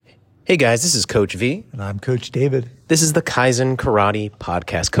Hey guys, this is Coach V. And I'm Coach David. This is the Kaizen Karate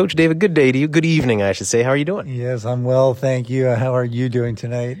Podcast. Coach David, good day to you. Good evening, I should say. How are you doing? Yes, I'm well, thank you. How are you doing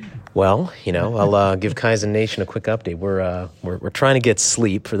tonight? Well, I'll give Kaizen Nation a quick update. We're trying to get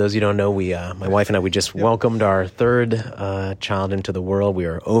sleep. For those of you who don't know, my wife and I, we just welcomed our third child into the world. We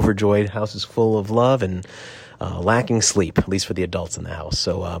are overjoyed. House is full of love and lacking sleep, at least for the adults in the house.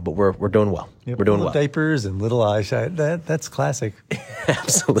 So, but we're doing well. Yep, we're doing little well. Diapers and little eyes. That's classic.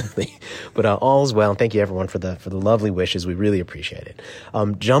 Absolutely. But all is well. And thank you everyone for the lovely wishes. We really appreciate it.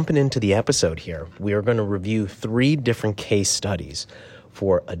 Jumping into the episode here, we are going to review 3 different case studies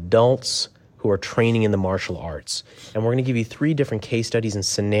for adults who are training in the martial arts. And we're going to give you 3 different case studies and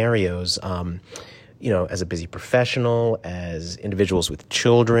scenarios, as a busy professional, as individuals with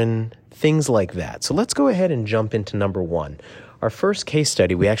children, things like that. So let's go ahead and jump into number 1. Our first case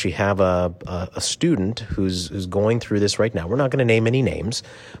study, we actually have a student who's going through this right now. We're not going to name any names,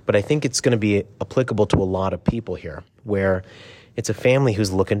 but I think it's going to be applicable to a lot of people here, where it's a family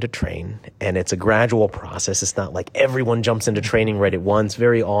who's looking to train, and it's a gradual process. It's not like everyone jumps into training right at once.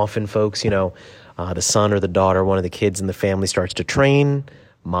 Very often, folks, the son or the daughter, one of the kids in the family starts to train.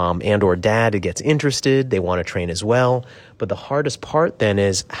 Mom and or dad gets interested. They want to train as well. But the hardest part then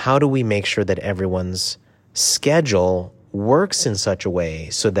is, how do we make sure that everyone's schedule works in such a way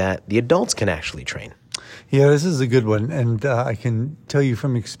so that the adults can actually train? Yeah, this is a good one. And I can tell you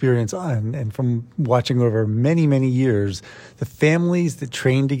from experience and from watching over many, many years, the families that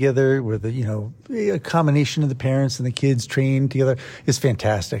train together with, a combination of the parents and the kids train together is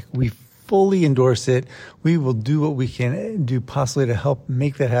fantastic. We fully endorse it. We will do what we can do possibly to help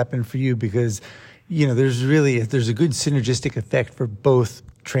make that happen for you, because, there's a good synergistic effect for both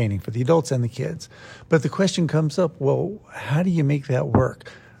training, for the adults and the kids. But the question comes up, well, how do you make that work?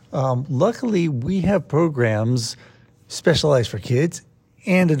 Luckily, we have programs specialized for kids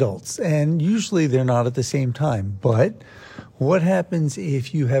and adults, and usually they're not at the same time. But what happens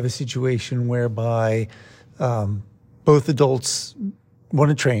if you have a situation whereby both adults want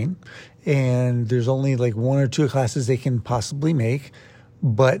to train, and there's only like 1 or 2 classes they can possibly make,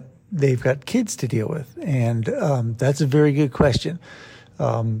 but they've got kids to deal with? And that's a very good question.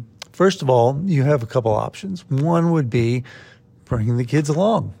 First of all, you have a couple options. One would be bringing the kids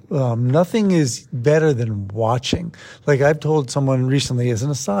along. Nothing is better than watching. Like I've told someone recently, as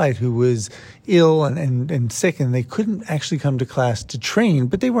an aside, who was ill and sick, and they couldn't actually come to class to train,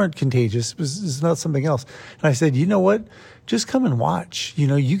 but they weren't contagious. It was not something else. And I said, you know what? Just come and watch.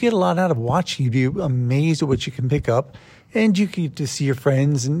 You get a lot out of watching. You'd be amazed at what you can pick up, and you get to see your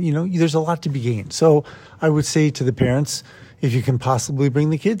friends, and, there's a lot to be gained. So I would say to the parents, if you can possibly bring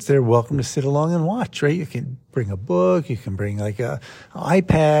the kids, they're welcome to sit along and watch, right? You can bring a book, you can bring like an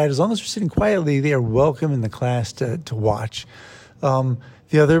iPad. As long as they're sitting quietly, they are welcome in the class to watch.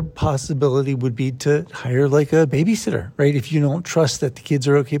 The other possibility would be to hire like a babysitter, right? If you don't trust that the kids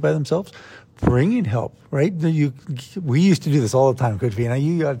are okay by themselves, bring in help, right? We used to do this all the time, Coach V, and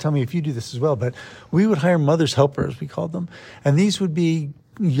you got to tell me if you do this as well, but we would hire mother's helpers, we called them. And these would be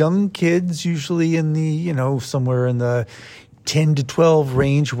young kids, usually in the, somewhere in the 10 to 12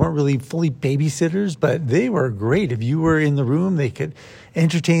 range, who weren't really fully babysitters, but they were great. If you were in the room, they could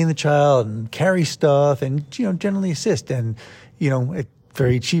entertain the child and carry stuff and, generally assist. And, at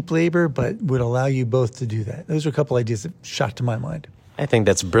very cheap labor, but would allow you both to do that. Those are a couple ideas that shot to my mind. I think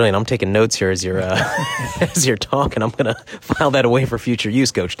that's brilliant. I'm taking notes here as you're as you're talking. I'm going to file that away for future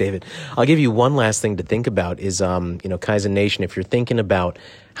use, Coach David. I'll give you one last thing to think about is, Kaizen Nation, if you're thinking about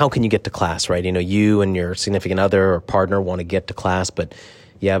how can you get to class, right? You and your significant other or partner want to get to class, but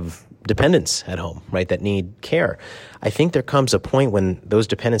you have dependents at home, right, that need care. I think there comes a point when those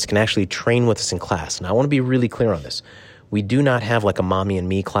dependents can actually train with us in class. And I want to be really clear on this. We do not have like a mommy and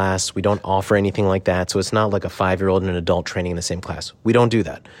me class. We don't offer anything like that. So it's not like a 5-year-old and an adult training in the same class. We don't do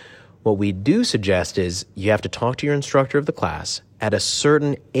that. What we do suggest is you have to talk to your instructor of the class at a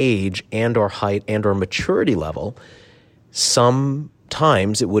certain age and or height and or maturity level.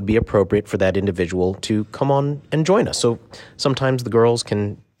 Sometimes it would be appropriate for that individual to come on and join us. So sometimes the girls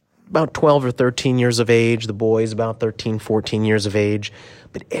can about 12 or 13 years of age, the boys about 13, 14 years of age.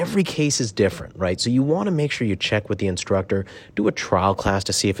 But every case is different, right? So you want to make sure you check with the instructor, do a trial class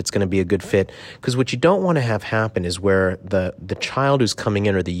to see if it's going to be a good fit. Because what you don't want to have happen is where the child who's coming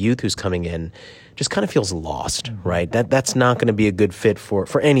in or the youth who's coming in just kind of feels lost, right? That's not going to be a good fit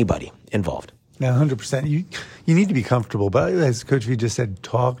for anybody involved. Yeah, 100%. You need to be comfortable, but as Coach V just said,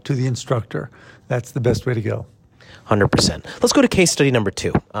 talk to the instructor. That's the best way to go. 100%. Let's go to case study number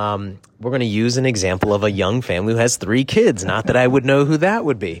 2. We're going to use an example of a young family who has 3 kids. Not that I would know who that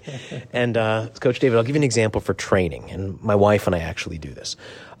would be. And Coach David, I'll give you an example for training. And my wife and I actually do this.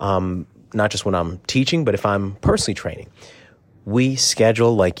 not just when I'm teaching, but if I'm personally training. We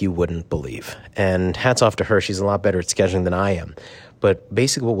schedule like you wouldn't believe. And hats off to her. She's a lot better at scheduling than I am. But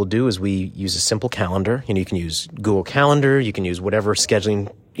basically what we'll do is we use a simple calendar. You can use Google Calendar. You can use whatever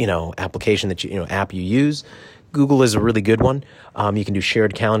scheduling, application that app you use. Google is a really good one. You can do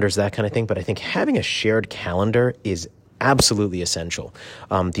shared calendars, that kind of thing. But I think having a shared calendar is absolutely essential.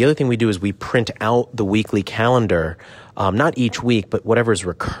 The other thing we do is we print out the weekly calendar, not each week, but whatever is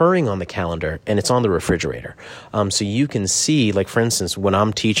recurring on the calendar, and it's on the refrigerator. So you can see, like, for instance, when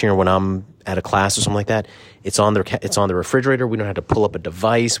I'm teaching or when I'm at a class or something like that, it's on the refrigerator. We don't have to pull up a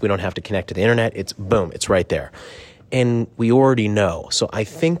device. We don't have to connect to the internet. It's boom, it's right there. And we already know. So I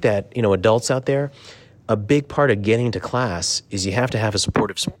think that, adults out there, a big part of getting to class is you have to have a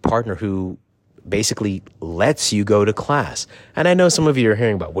supportive partner who basically lets you go to class. And I know some of you are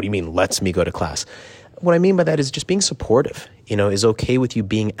hearing about, what do you mean lets me go to class? What I mean by that is just being supportive, is okay with you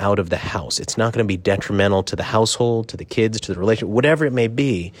being out of the house. It's not going to be detrimental to the household, to the kids, to the relationship, whatever it may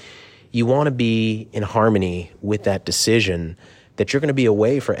be. You want to be in harmony with that decision that you're going to be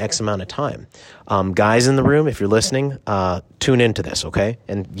away for X amount of time. Guys in the room, if you're listening, tune into this, okay?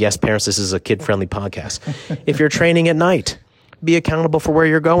 And yes, parents, this is a kid-friendly podcast. If you're training at night, be accountable for where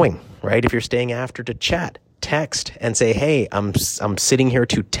you're going, right? If you're staying after to chat, text and say, hey, I'm sitting here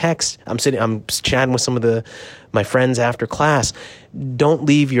to text. I'm chatting with some of my friends after class. Don't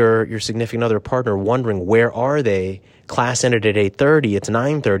leave your significant other partner wondering, where are they? Class ended at 8:30. It's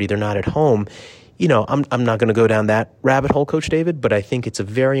 9:30. They're not at home. I'm not going to go down that rabbit hole, Coach David, but I think it's a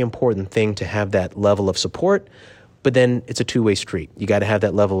very important thing to have that level of support. But then it's a two-way street. You got to have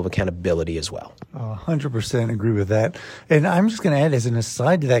that level of accountability as well. 100% agree with that. And I'm just going to add, as an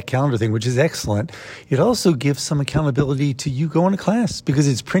aside to that calendar thing, which is excellent, it also gives some accountability to you going to class because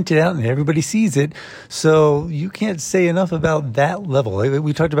it's printed out and everybody sees it. So you can't say enough about that level.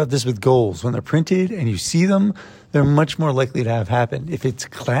 We talked about this with goals. When they're printed and you see them, they're much more likely to have happen. If it's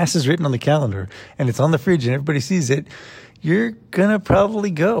class is written on the calendar and it's on the fridge and everybody sees it, you're going to probably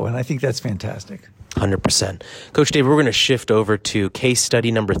go. And I think that's fantastic. 100%. Coach Dave, we're going to shift over to case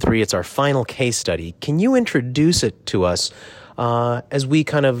study number 3. It's our final case study. Can you introduce it to us as we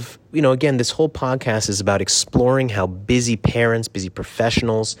kind of, again, this whole podcast is about exploring how busy parents, busy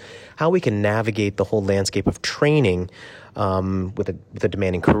professionals, how we can navigate the whole landscape of training with a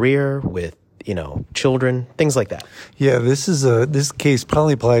demanding career, with children, things like that. Yeah, this case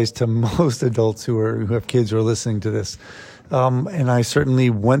probably applies to most adults who have kids who are listening to this. And I certainly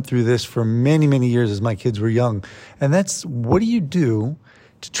went through this for many, many years as my kids were young. And that's, what do you do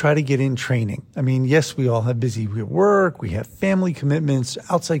to try to get in training? I mean, yes, we all have busy work, we have family commitments,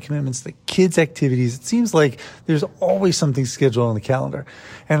 outside commitments, the kids' activities. It seems like there's always something scheduled on the calendar.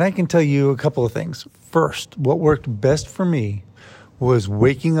 And I can tell you a couple of things. First, what worked best for me was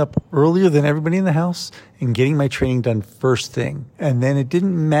waking up earlier than everybody in the house and getting my training done first thing. And then it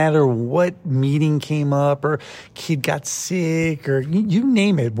didn't matter what meeting came up or kid got sick or you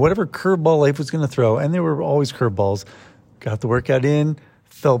name it, whatever curveball life was going to throw. And there were always curveballs. Got the workout in,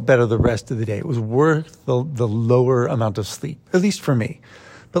 felt better the rest of the day. It was worth the lower amount of sleep, at least for me.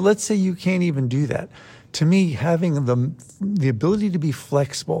 But let's say you can't even do that. To me, having the ability to be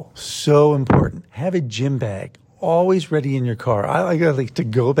flexible, so important. Have a gym bag always ready in your car. I got a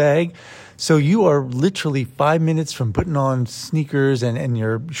to-go bag. So you are literally 5 minutes from putting on sneakers and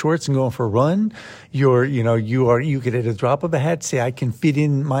your shorts and going for a run. You could at a drop of a hat say, I can fit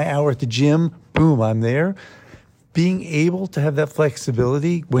in my hour at the gym. Boom, I'm there. Being able to have that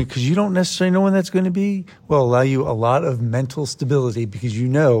flexibility, because you don't necessarily know when that's going to be, will allow you a lot of mental stability because you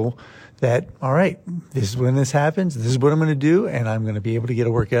know that, all right, this is when this happens, this is what I'm going to do, and I'm going to be able to get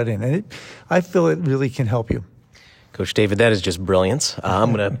a workout in. And I feel it really can help you. Coach David, that is just brilliance.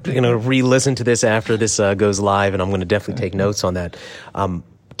 I'm going to re-listen to this after this goes live, and I'm going to definitely take notes on that.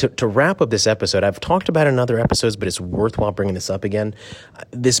 To wrap up this episode, I've talked about it in other episodes, but it's worthwhile bringing this up again.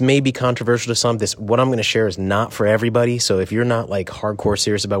 This may be controversial to some. What I'm going to share is not for everybody. So if you're not like hardcore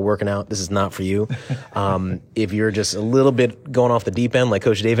serious about working out, this is not for you. If you're just a little bit going off the deep end, like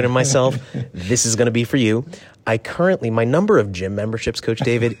Coach David and myself, this is going to be for you. My number of gym memberships, Coach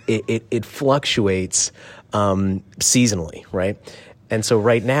David, it fluctuates seasonally, right? And so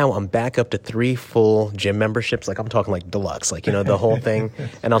right now I'm back up to 3 full gym memberships. Like I'm talking like deluxe, the whole thing.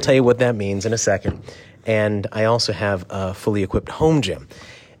 And I'll tell you what that means in a second. And I also have a fully equipped home gym.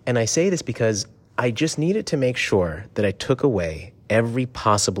 And I say this because I just needed to make sure that I took away every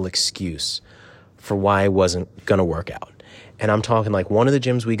possible excuse for why I wasn't going to work out. And I'm talking like one of the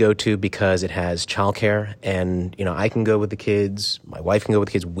gyms we go to because it has childcare and, I can go with the kids, my wife can go with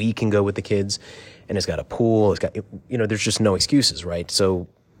the kids, we can go with the kids, and it's got a pool, it's got, there's just no excuses, right? So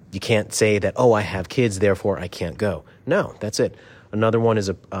You can't say that, oh, I have kids, therefore I can't go. No, that's it. Another one is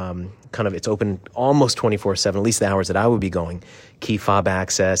it's open almost 24/7, at least the hours that I would be going. Key fob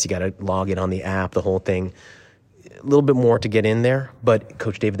access, you got to log in on the app, the whole thing. A little bit more to get in there, but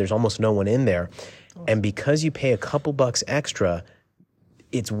Coach David, there's almost no one in there. And because you pay a couple bucks extra,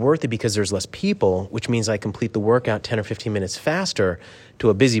 it's worth it because there's less people, which means I complete the workout 10 or 15 minutes faster. To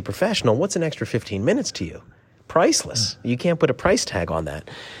a busy professional, what's an extra 15 minutes to you? Priceless. You can't put a price tag on that.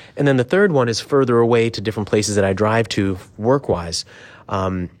 And then the third one is further away to different places that I drive to work-wise.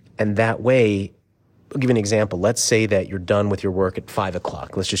 And that way, I'll give you an example. Let's say that you're done with your work at 5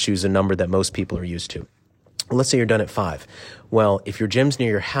 o'clock. Let's just use a number that most people are used to. Let's say you're done at 5. Well, if your gym's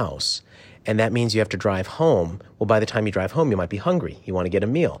near your house, and that means you have to drive home, well, by the time you drive home, you might be hungry. You want to get a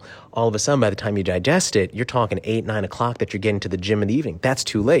meal. All of a sudden, by the time you digest it, you're talking 8, 9 o'clock that you're getting to the gym in the evening. That's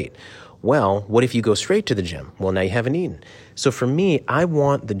too late. Well, what if you go straight to the gym? Well, now you haven't eaten. So for me, I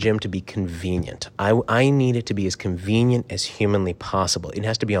want the gym to be convenient. I need it to be as convenient as humanly possible. It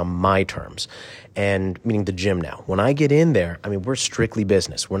has to be on my terms, and meaning the gym now. When I get in there, I mean, we're strictly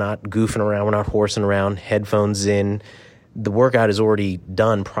business. We're not goofing around. We're not horsing around, headphones in. The workout is already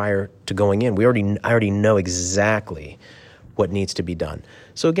done prior to going in. I already know exactly what needs to be done.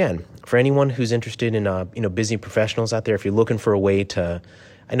 So again, for anyone who's interested in busy professionals out there, if you're looking for a way to,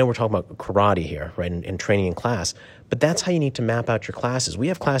 I know we're talking about karate here, right, and training in class, but that's how you need to map out your classes. We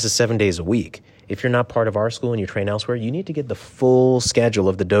have classes 7 days a week. If you're not part of our school and you train elsewhere, you need to get the full schedule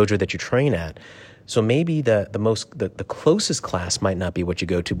of the dojo that you train at. So maybe the closest class might not be what you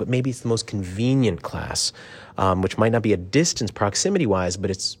go to, but maybe it's the most convenient class, which might not be a distance proximity-wise, but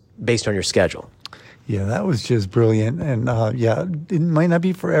it's based on your schedule. Yeah, that was just brilliant. And it might not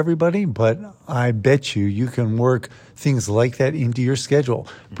be for everybody, but I bet you can work things like that into your schedule.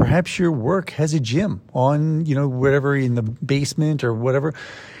 Perhaps your work has a gym on, whatever, in the basement or whatever.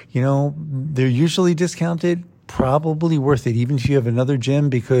 They're usually discounted. Probably worth it, even if you have another gym,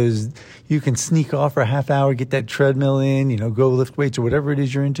 because you can sneak off for a half hour, get that treadmill in, go lift weights or whatever it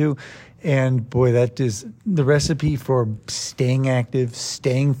is you're into. And boy, that is the recipe for staying active,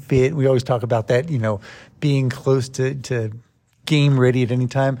 staying fit. We always talk about that, being close to game ready at any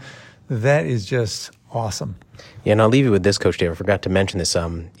time. That is just awesome. Yeah, and I'll leave you with this, Coach Dave. I forgot to mention this.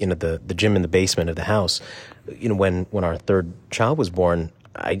 The gym in the basement of the house. When our third child was born,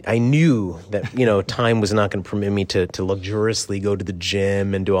 I knew that, time was not going to permit me to luxuriously go to the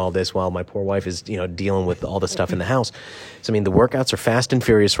gym and do all this while my poor wife is, dealing with all the stuff in the house. So, the workouts are fast and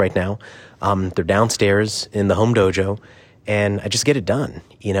furious right now. They're downstairs in the home dojo, and I just get it done,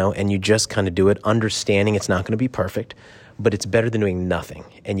 and you just kind of do it, understanding it's not going to be perfect, but it's better than doing nothing.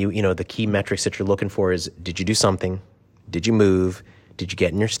 And the key metrics that you're looking for is, did you do something? Did you move? Did you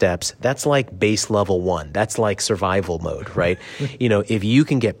get in your steps? That's like base level 1. That's like survival mode, right? If you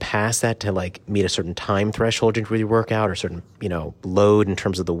can get past that to meet a certain time threshold with your workout or certain, load in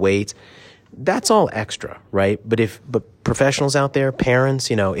terms of the weights, that's all extra, right? But professionals out there, parents,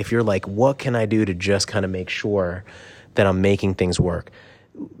 if you're like, what can I do to just kind of make sure that I'm making things work?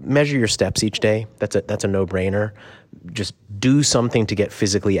 Measure your steps each day. That's a no-brainer. Just do something to get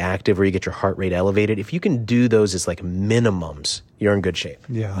physically active where you get your heart rate elevated. If you can do those as minimums, you're in good shape.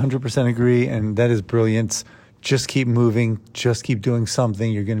 Yeah, 100% agree. And that is brilliant. Just keep moving. Just keep doing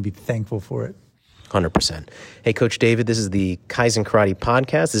something. You're going to be thankful for it. 100%. Hey, Coach David, this is the Kaizen Karate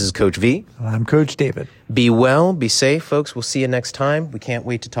Podcast. This is Coach V. I'm Coach David. Be well, be safe, folks. We'll see you next time. We can't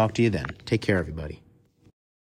wait to talk to you then. Take care, everybody.